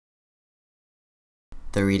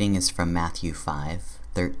The reading is from Matthew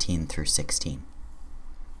 5:13 through 16.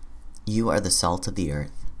 You are the salt of the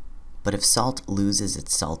earth, but if salt loses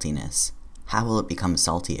its saltiness, how will it become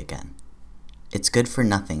salty again? It's good for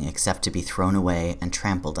nothing except to be thrown away and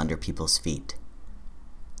trampled under people's feet.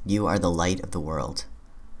 You are the light of the world.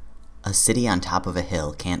 A city on top of a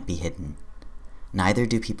hill can't be hidden. Neither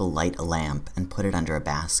do people light a lamp and put it under a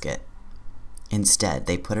basket. Instead,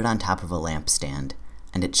 they put it on top of a lampstand,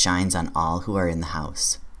 and it shines on all who are in the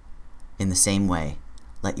house. In the same way,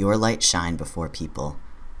 let your light shine before people,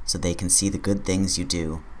 so they can see the good things you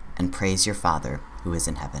do and praise your Father who is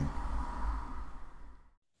in heaven.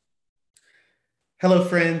 Hello,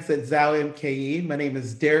 friends at Zao MKE. My name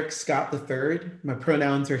is Derek Scott III. My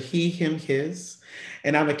pronouns are he, him, his,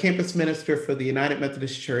 and I'm a campus minister for the United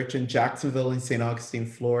Methodist Church in Jacksonville and St. Augustine,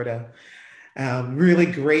 Florida. Really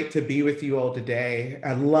great to be with you all today.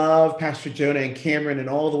 I love Pastor Jonah and Cameron and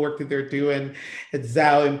all the work that they're doing at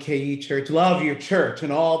Zao MKE Church. Love your church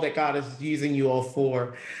and all that God is using you all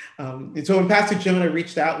for. And so when Pastor Jonah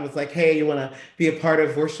reached out and was like, hey, you want to be a part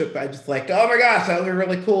of worship? I just like, oh my gosh, that would be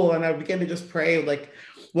really cool. And I began to just pray, like,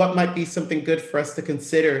 what might be something good for us to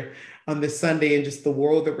consider on this Sunday and just the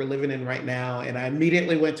world that we're living in right now. And I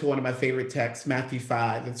immediately went to one of my favorite texts, Matthew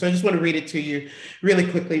 5. And so I just want to read it to you really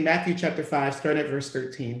quickly. Matthew chapter 5, starting at verse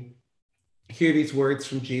 13. Hear these words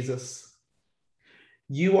from Jesus.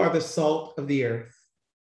 You are the salt of the earth.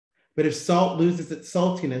 But if salt loses its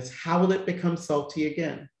saltiness, how will it become salty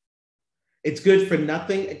again? It's good for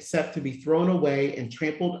nothing except to be thrown away and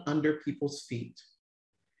trampled under people's feet.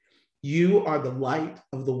 You are the light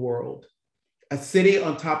of the world. A city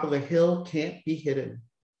on top of a hill can't be hidden.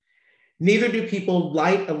 Neither do people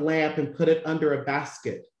light a lamp and put it under a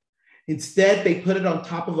basket. Instead, they put it on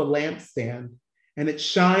top of a lampstand, and it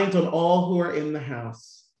shines on all who are in the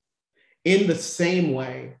house. In the same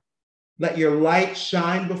way, let your light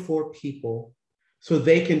shine before people so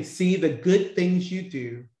they can see the good things you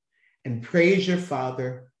do and praise your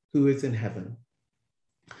Father who is in heaven.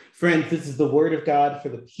 Friends, this is the word of God for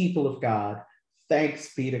the people of God.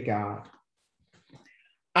 Thanks be to God.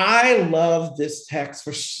 I love this text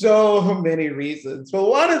for so many reasons. But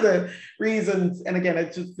one of the reasons, and again,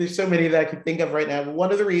 there's so many that I can think of right now, but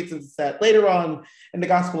one of the reasons is that later on in the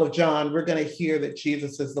Gospel of John, we're going to hear that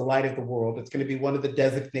Jesus is the light of the world. It's going to be one of the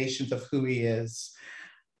designations of who he is.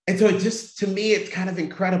 And so to me, it's kind of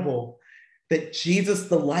incredible that Jesus,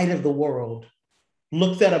 the light of the world,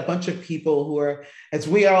 looks at a bunch of people who are, as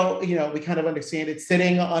we all, we kind of understand it,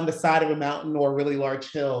 sitting on the side of a mountain or a really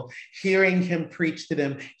large hill, hearing him preach to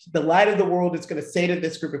them. The light of the world is going to say to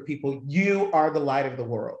this group of people, you are the light of the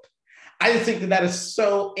world. I just think that is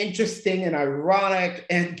so interesting and ironic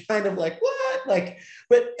and kind of like, what?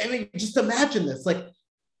 But I mean, just imagine this,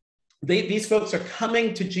 these folks are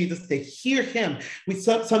coming to Jesus to hear him.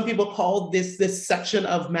 Some people call this section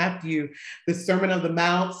of Matthew the Sermon on the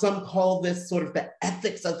Mount. Some call this sort of the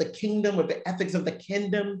ethics of the kingdom or the ethics of the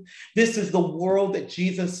kingdom. This is the world that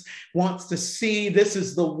Jesus wants to see. This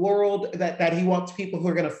is the world that he wants people who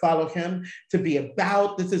are going to follow him to be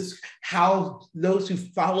about. This is how those who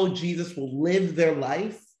follow Jesus will live their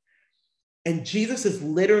life. And Jesus is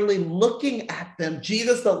literally looking at them,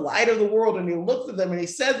 Jesus, the light of the world, and he looks at them and he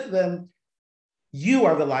says to them, you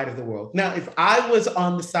are the light of the world. Now, if I was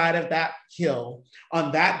on the side of that hill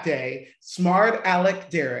on that day, smart Alec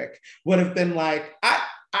Derek would have been like,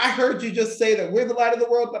 I heard you just say that we're the light of the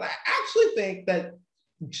world, but I actually think that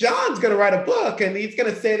John's going to write a book and he's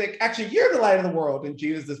going to say that actually you're the light of the world. And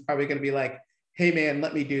Jesus is probably going to be like, hey man,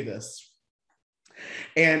 let me do this.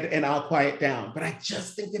 And I'll quiet down. But I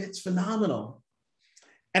just think that it's phenomenal.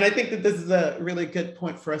 And I think that this is a really good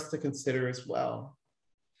point for us to consider as well.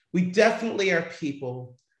 We definitely are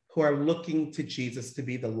people who are looking to Jesus to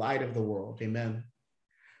be the light of the world. Amen.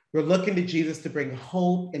 We're looking to Jesus to bring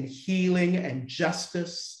hope and healing and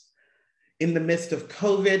justice in the midst of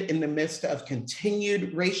COVID, in the midst of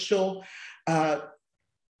continued racial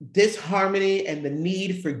disharmony and the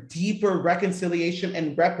need for deeper reconciliation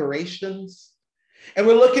and reparations. And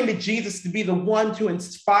we're looking to Jesus to be the one to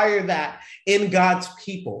inspire that in God's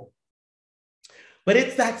people. But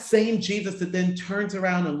it's that same Jesus that then turns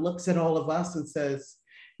around and looks at all of us and says,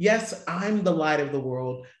 yes, I'm the light of the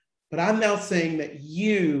world, but I'm now saying that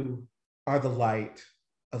you are the light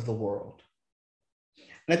of the world.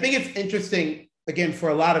 And I think it's interesting, again, for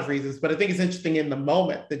a lot of reasons, but I think it's interesting in the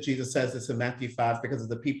moment that Jesus says this in Matthew 5 because of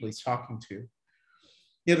the people he's talking to.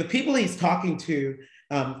 The people he's talking to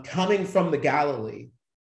coming from the Galilee,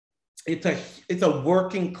 it's a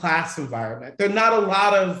working class environment. There are not a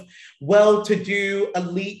lot of well-to-do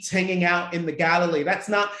elites hanging out in the Galilee. That's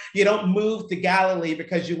not, you don't move to Galilee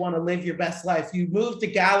because you want to live your best life. You move to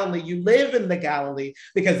Galilee, you live in the Galilee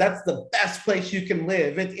because that's the best place you can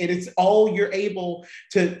live. It is all you're able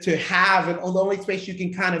to have, and the only space you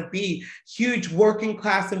can kind of be. Huge working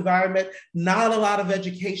class environment, not a lot of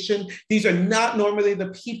education. These are not normally the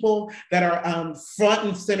people that are front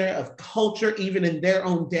and center of culture, even in their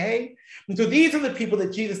own day. And so these are the people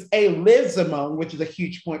that Jesus, lives among, which is a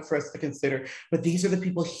huge point for us to consider. But these are the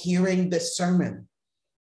people hearing this sermon.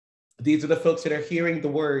 These are the folks that are hearing the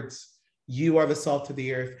words, you are the salt of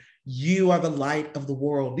the earth. You are the light of the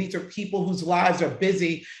world. These are people whose lives are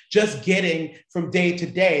busy just getting from day to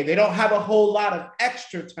day. They don't have a whole lot of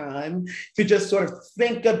extra time to just sort of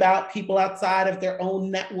think about people outside of their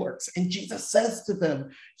own networks. And Jesus says to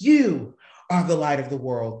them, you are the light of the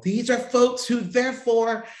world. These are folks who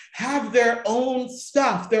therefore have their own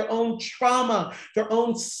stuff, their own trauma, their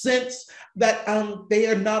own sense that they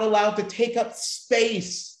are not allowed to take up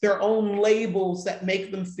space, their own labels that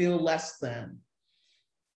make them feel less than.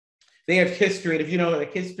 They have history. And if you know the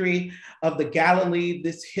history of the Galilee,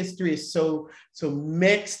 this history is so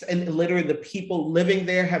mixed, and literally the people living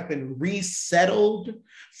there have been resettled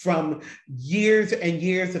from years and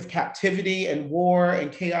years of captivity and war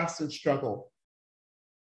and chaos and struggle.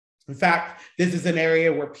 In fact, this is an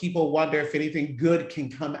area where people wonder if anything good can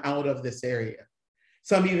come out of this area.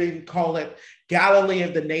 Some even call it Galilee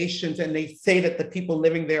of the nations, and they say that the people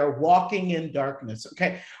living there are walking in darkness,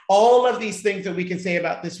 okay? All of these things that we can say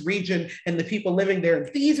about this region and the people living there,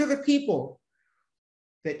 these are the people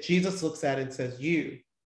that Jesus looks at and says,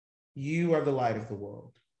 you are the light of the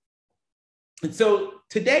world. And so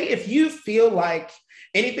today, if you feel like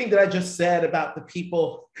anything that I just said about the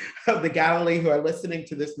people of the Galilee who are listening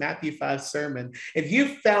to this Matthew 5 sermon, if you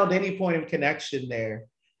found any point of connection there,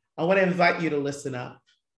 I want to invite you to listen up.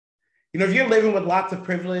 You know, if you're living with lots of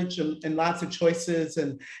privilege and lots of choices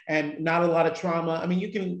and not a lot of trauma, I mean,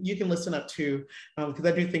 you can listen up too, because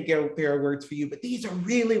I do think there are words for you, but these are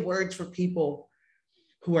really words for people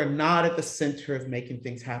who are not at the center of making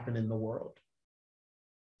things happen in the world.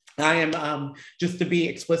 I am, just to be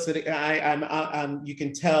explicit, you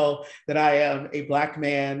can tell that I am a Black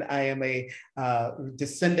man. I am a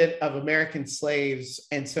descendant of American slaves.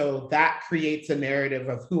 And so that creates a narrative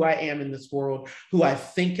of who I am in this world, who I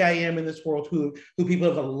think I am in this world, who people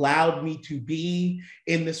have allowed me to be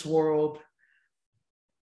in this world.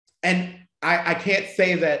 And I can't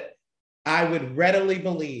say that I would readily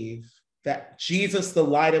believe that Jesus, the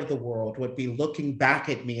light of the world, would be looking back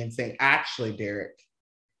at me and saying, actually, Derek,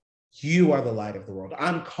 you are the light of the world.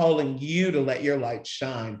 I'm calling you to let your light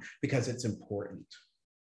shine because it's important.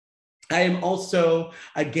 I am also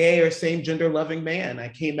a gay or same gender loving man. I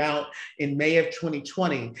came out in May of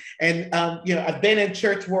 2020. And, I've been in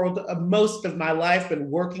church world most of my life, been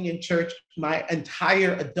working in church my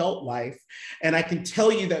entire adult life. And I can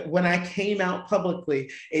tell you that when I came out publicly,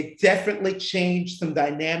 it definitely changed some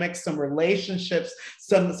dynamics, some relationships,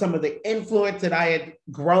 some of the influence that I had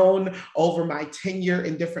grown over my tenure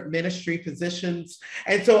in different ministry positions.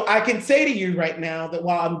 And so I can say to you right now that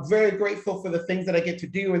while I'm very grateful for the things that I get to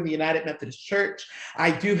do in the United Methodist Church,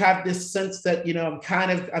 I do have this sense that,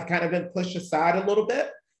 I've kind of been pushed aside a little bit.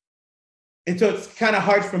 And so it's kind of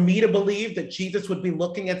hard for me to believe that Jesus would be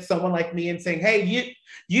looking at someone like me and saying, hey,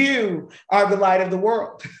 you are the light of the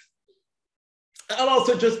world. I'll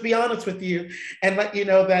also just be honest with you and let you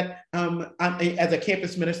know that as a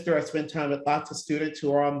campus minister, I spend time with lots of students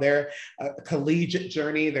who are on their collegiate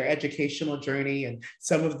journey, their educational journey, and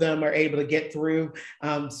some of them are able to get through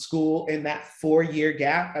school in that 4-year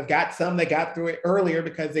gap. I've got some that got through it earlier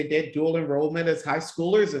because they did dual enrollment as high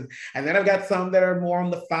schoolers, and then I've got some that are more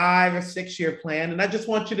on the 5 or 6-year plan. And I just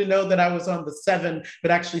want you to know that I was on the 7,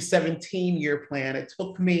 but actually 17-year plan. It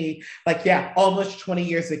took me almost 20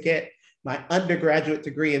 years to get my undergraduate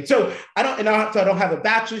degree. And so I don't have a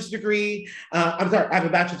bachelor's degree. I have a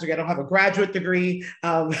bachelor's degree. I don't have a graduate degree.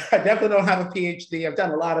 I definitely don't have a PhD. I've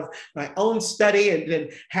done a lot of my own study and then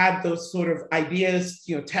had those sort of ideas,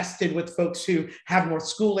 tested with folks who have more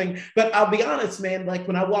schooling. But I'll be honest, man, like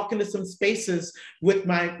when I walk into some spaces with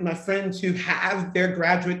my friends who have their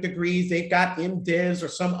graduate degrees, they've got MDivs or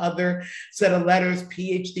some other set of letters,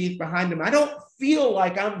 PhDs behind them. I don't feel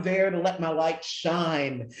like I'm there to let my light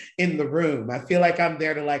shine in the room. I feel like I'm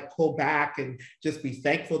there to pull back and just be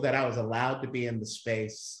thankful that I was allowed to be in the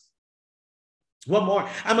space. One more.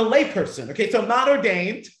 I'm a layperson. Okay, so I'm not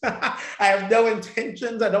ordained. I have no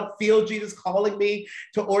intentions. I don't feel Jesus calling me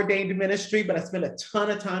to ordained ministry, but I spend a ton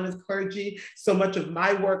of time as clergy. So much of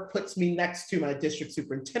my work puts me next to my district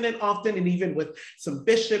superintendent often, and even with some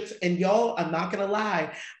bishops. And y'all, I'm not going to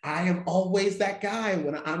lie, I am always that guy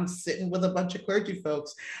when I'm sitting with a bunch of clergy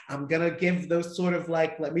folks. I'm going to give those sort of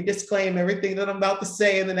like, let me disclaim everything that I'm about to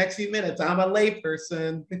say in the next few minutes. I'm a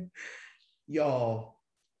layperson. Y'all.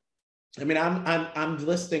 I mean, I'm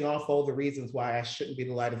listing off all the reasons why I shouldn't be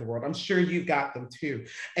the light of the world. I'm sure you've got them too.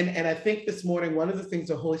 And I think this morning, one of the things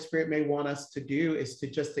the Holy Spirit may want us to do is to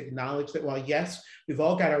just acknowledge that while, yes, we've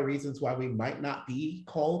all got our reasons why we might not be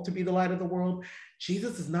called to be the light of the world,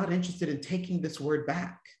 Jesus is not interested in taking this word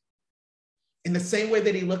back. In the same way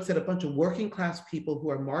that he looks at a bunch of working class people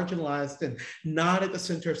who are marginalized and not at the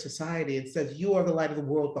center of society and says, you are the light of the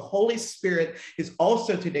world, the Holy Spirit is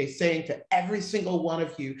also today saying to every single one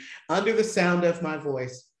of you under the sound of my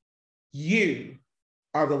voice, you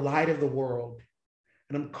are the light of the world.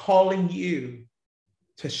 And I'm calling you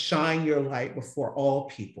to shine your light before all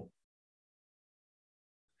people.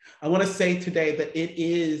 I want to say today that it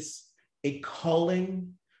is a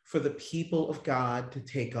calling for the people of God to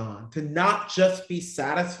take on, to not just be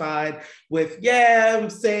satisfied with, yeah, I'm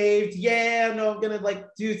saved. Yeah, no, I'm going to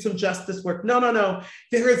like do some justice work. No.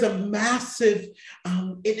 There is a massive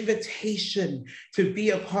invitation to be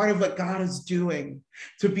a part of what God is doing,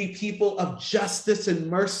 to be people of justice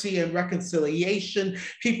and mercy and reconciliation,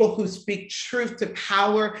 people who speak truth to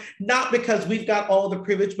power, not because we've got all the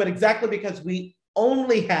privilege, but exactly because we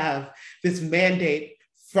only have this mandate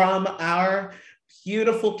from our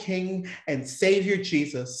beautiful King and Savior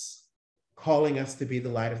Jesus calling us to be the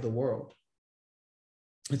light of the world.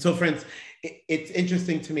 And so, friends, it's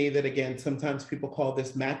interesting to me that, again, sometimes people call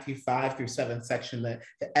this Matthew 5-7 section the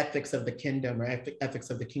ethics of the kingdom or ethics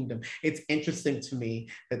of the kingdom. It's interesting to me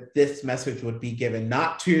that this message would be given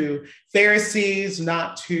not to Pharisees,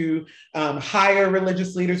 not to higher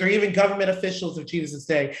religious leaders or even government officials of Jesus'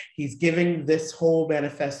 day. He's giving this whole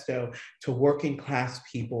manifesto to working class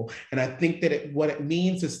people. And I think that what it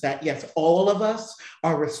means is that, yes, all of us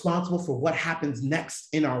are responsible for what happens next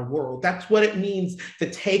in our world. That's what it means to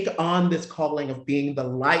take on this calling of being the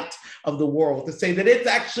light of the world, to say that it's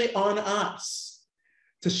actually on us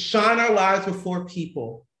to shine our lives before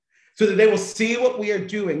people so that they will see what we are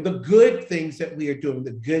doing, the good things that we are doing,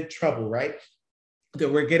 the good trouble, right, that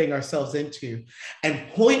we're getting ourselves into, and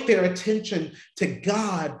point their attention to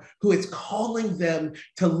God, who is calling them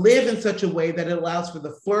to live in such a way that it allows for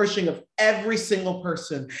the flourishing of every single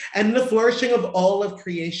person and the flourishing of all of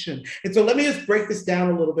creation. And so let me just break this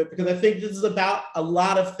down a little bit, because I think this is about a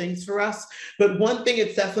lot of things for us. But one thing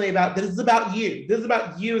it's definitely about, this is about you. This is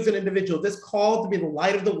about you as an individual. This call to be the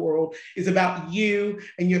light of the world is about you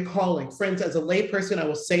and your calling. Friends, as a layperson, I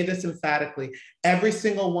will say this emphatically. Every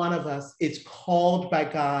single one of us is called by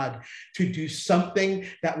God to do something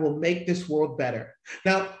that will make this world better.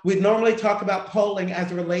 Now, we normally talk about calling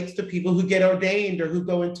as it relates to people who get ordained or who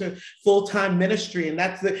go into full-time ministry. And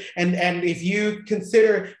that's and if you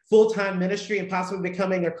consider full-time ministry and possibly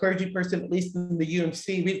becoming a clergy person, at least in the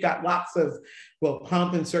UMC, we've got lots of, well,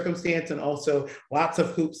 pomp and circumstance, and also lots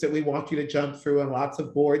of hoops that we want you to jump through, and lots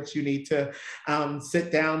of boards you need to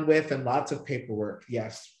sit down with, and lots of paperwork.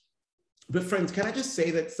 Yes. But friends, can I just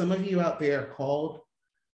say that some of you out there are called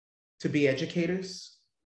to be educators?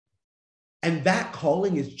 And that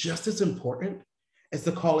calling is just as important as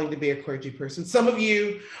the calling to be a clergy person. Some of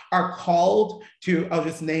you are called to, I'll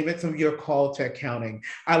just name it, some of you are called to accounting.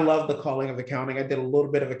 I love the calling of accounting. I did a little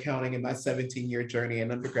bit of accounting in my 17-year journey in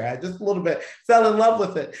undergrad, just a little bit, fell in love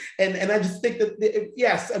with it. And I just think that,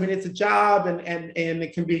 yes, I mean, it's a job and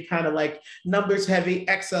it can be kind of like numbers heavy,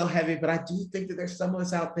 Excel heavy, but I do think that there's some of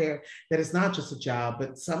us out there that it's not just a job,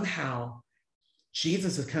 but somehow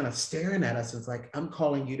Jesus is kind of staring at us. It's like, I'm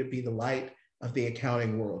calling you to be the light of the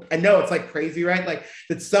accounting world. I know it's like crazy, right? Like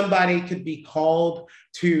that somebody could be called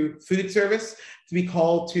to food service, to be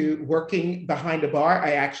called to working behind a bar.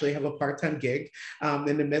 I actually have a part-time gig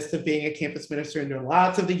in the midst of being a campus minister and doing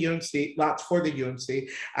lots for the UMC.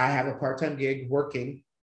 I have a part-time gig working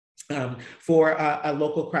for a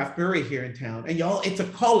local craft brewery here in town. And y'all, it's a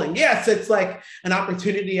calling. Yes, it's like an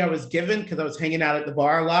opportunity I was given because I was hanging out at the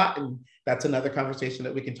bar a lot, and that's another conversation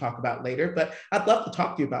that we can talk about later. But I'd love to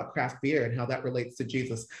talk to you about craft beer and how that relates to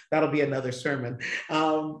Jesus. That'll be another sermon.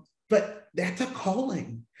 But that's a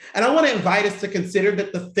calling. And I want to invite us to consider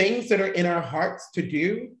that the things that are in our hearts to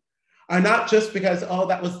do are not just because, oh,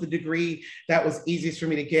 that was the degree that was easiest for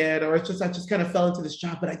me to get, or it's just, I just kind of fell into this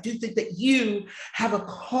job. But I do think that you have a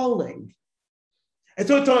calling. And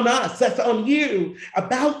so it's on us, that's on you,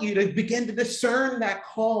 about you to begin to discern that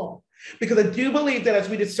call. Because I do believe that as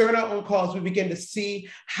we discern our own calls, we begin to see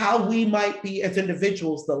how we might be as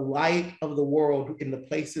individuals the light of the world in the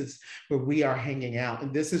places where we are hanging out.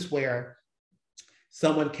 And this is where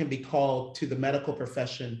someone can be called to the medical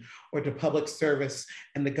profession or to public service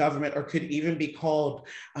and the government, or could even be called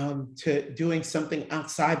to doing something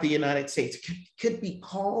outside the United States, could be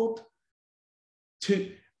called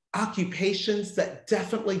to occupations that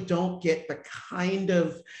definitely don't get the kind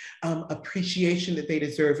of appreciation that they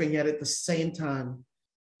deserve. And yet at the same time,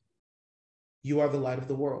 you are the light of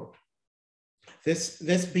the world.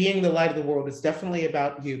 This being the light of the world is definitely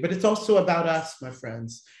about you, but it's also about us, my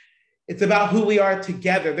friends. It's about who we are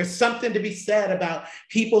together. There's something to be said about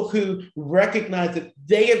people who recognize that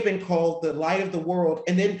they have been called the light of the world.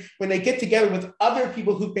 And then when they get together with other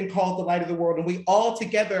people who've been called the light of the world, and we all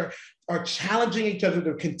together are challenging each other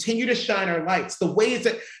to continue to shine our lights, the ways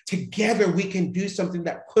that together we can do something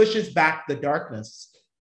that pushes back the darkness.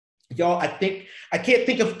 Y'all, I can't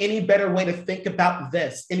think of any better way to think about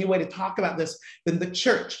this, any way to talk about this than the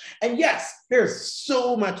church. And yes, there's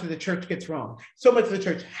so much that the church gets wrong. So much the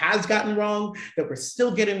church has gotten wrong that we're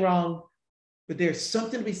still getting wrong. But there's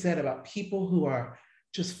something to be said about people who are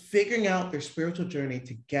just figuring out their spiritual journey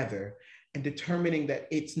together and determining that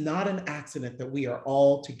it's not an accident that we are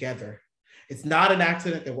all together. It's not an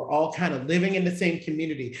accident that we're all kind of living in the same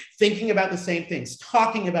community, thinking about the same things,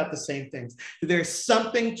 talking about the same things. There's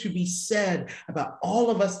something to be said about all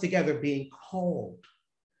of us together being called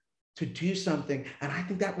to do something. And I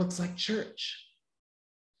think that looks like church.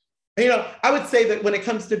 You know, I would say that when it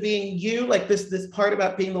comes to being you, like this part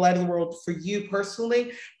about being the light of the world for you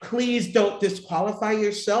personally, please don't disqualify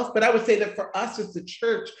yourself. But I would say that for us as the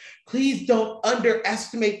church, please don't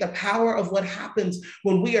underestimate the power of what happens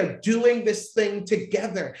when we are doing this thing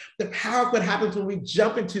together. The power of what happens when we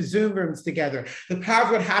jump into Zoom rooms together. The power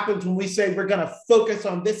of what happens when we say we're going to focus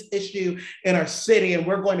on this issue in our city and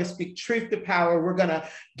we're going to speak truth to power. We're going to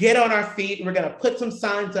get on our feet and we're going to put some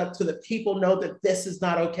signs up so that people know that this is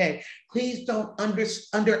not okay. Please don't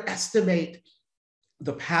underestimate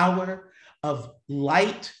the power of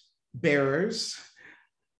light bearers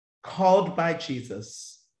called by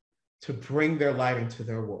Jesus to bring their light into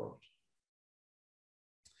their world.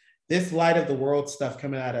 This light of the world stuff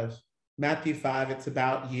coming out of Matthew 5, it's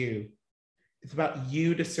about you. It's about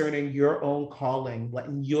you discerning your own calling,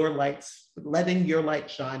 letting your light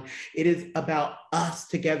shine. It is about us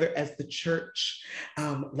together as the church,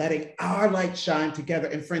 letting our light shine together.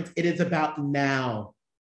 And friends, it is about now.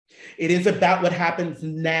 It is about what happens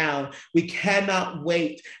now. We cannot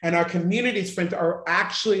wait. And our communities, friends, are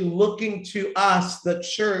actually looking to us, the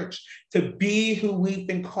church, to be who we've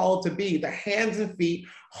been called to be, the hands and feet,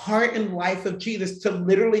 heart and life of Jesus, to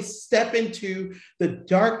literally step into the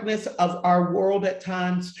darkness of our world at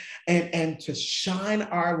times and to shine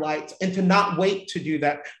our lights, and to not wait to do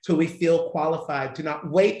that till we feel qualified, to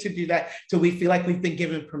not wait to do that till we feel like we've been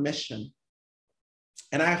given permission.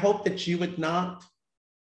 And I hope that you would not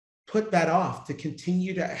put that off, to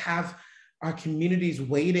continue to have our communities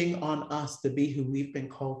waiting on us to be who we've been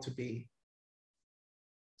called to be.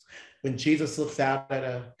 When Jesus looks out at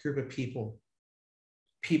a group of people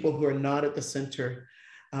who are not at the center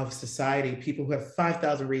of society, people who have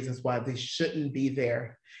 5,000 reasons why they shouldn't be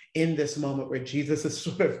there in this moment where Jesus is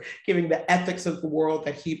sort of giving the ethics of the world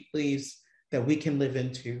that he believes that we can live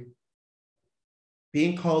into.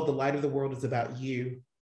 Being called the light of the world is about you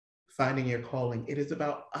finding your calling. It is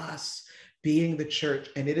about us being the church,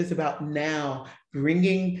 and it is about now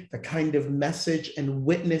bringing the kind of message and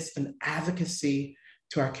witness and advocacy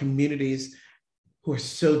to our communities who are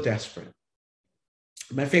so desperate.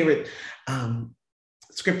 My favorite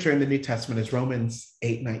scripture in the New Testament is Romans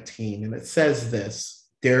 8:19, and it says this,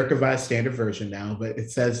 Derek Revised Standard Version now, but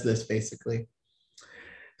it says this basically,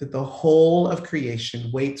 that the whole of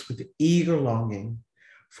creation waits with eager longing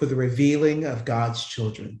for the revealing of God's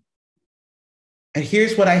children. And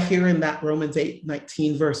here's what I hear in that Romans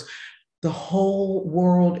 8:19 verse. The whole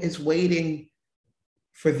world is waiting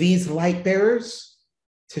for these light bearers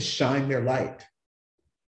to shine their light.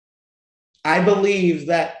 I believe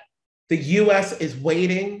that the US is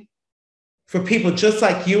waiting for people just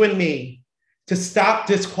like you and me to stop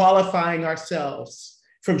disqualifying ourselves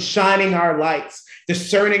from shining our lights,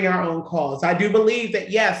 discerning our own calls. I do believe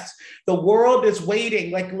that, yes, The world is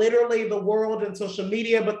waiting, like literally the world in social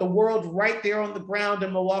media, but the world right there on the ground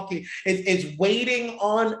in Milwaukee is waiting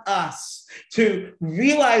on us to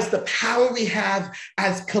realize the power we have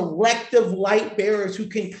as collective light bearers who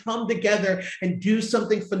can come together and do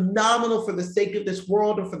something phenomenal for the sake of this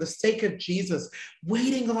world and for the sake of Jesus,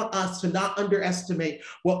 waiting on us to not underestimate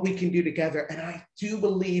what we can do together. And I do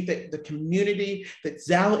believe that the community that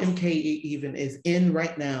Zal MKE even is in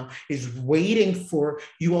right now is waiting for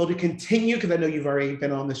you all to continue, because I know you've already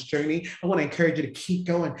been on this journey. I want to encourage you to keep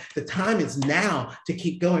going. The time is now to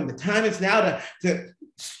keep going. The time is now to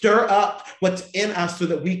stir up what's in us so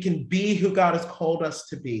that we can be who God has called us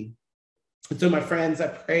to be. And so, my friends, I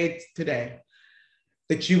prayed today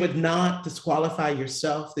that you would not disqualify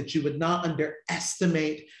yourself, that you would not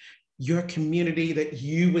underestimate your community, that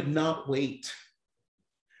you would not wait,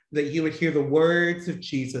 that you would hear the words of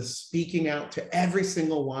Jesus speaking out to every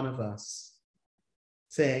single one of us,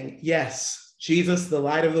 saying, yes, Jesus, the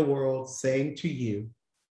light of the world, saying to you,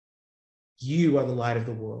 you are the light of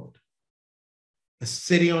the world. A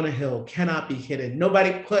city on a hill cannot be hidden.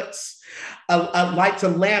 Nobody lights a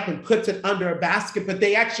lamp and puts it under a basket, but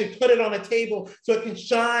they actually put it on a table so it can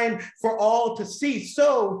shine for all to see.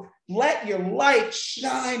 So let your light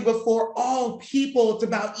shine before all people. It's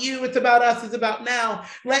about you. It's about us. It's about now.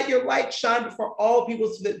 Let your light shine before all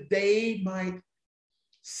people so that they might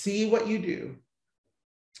see what you do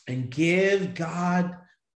and give God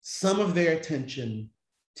some of their attention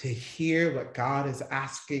to hear what God is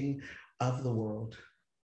asking of the world.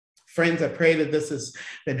 Friends, I pray that this has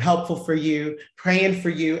been helpful for you, praying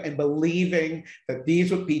for you and believing that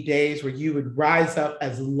these would be days where you would rise up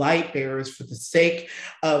as light bearers for the sake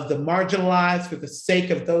of the marginalized, for the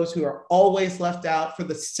sake of those who are always left out, for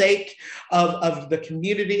the sake of the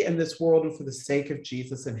community in this world, and for the sake of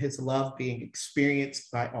Jesus and his love being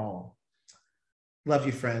experienced by all. Love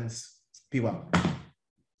you, friends. Be well.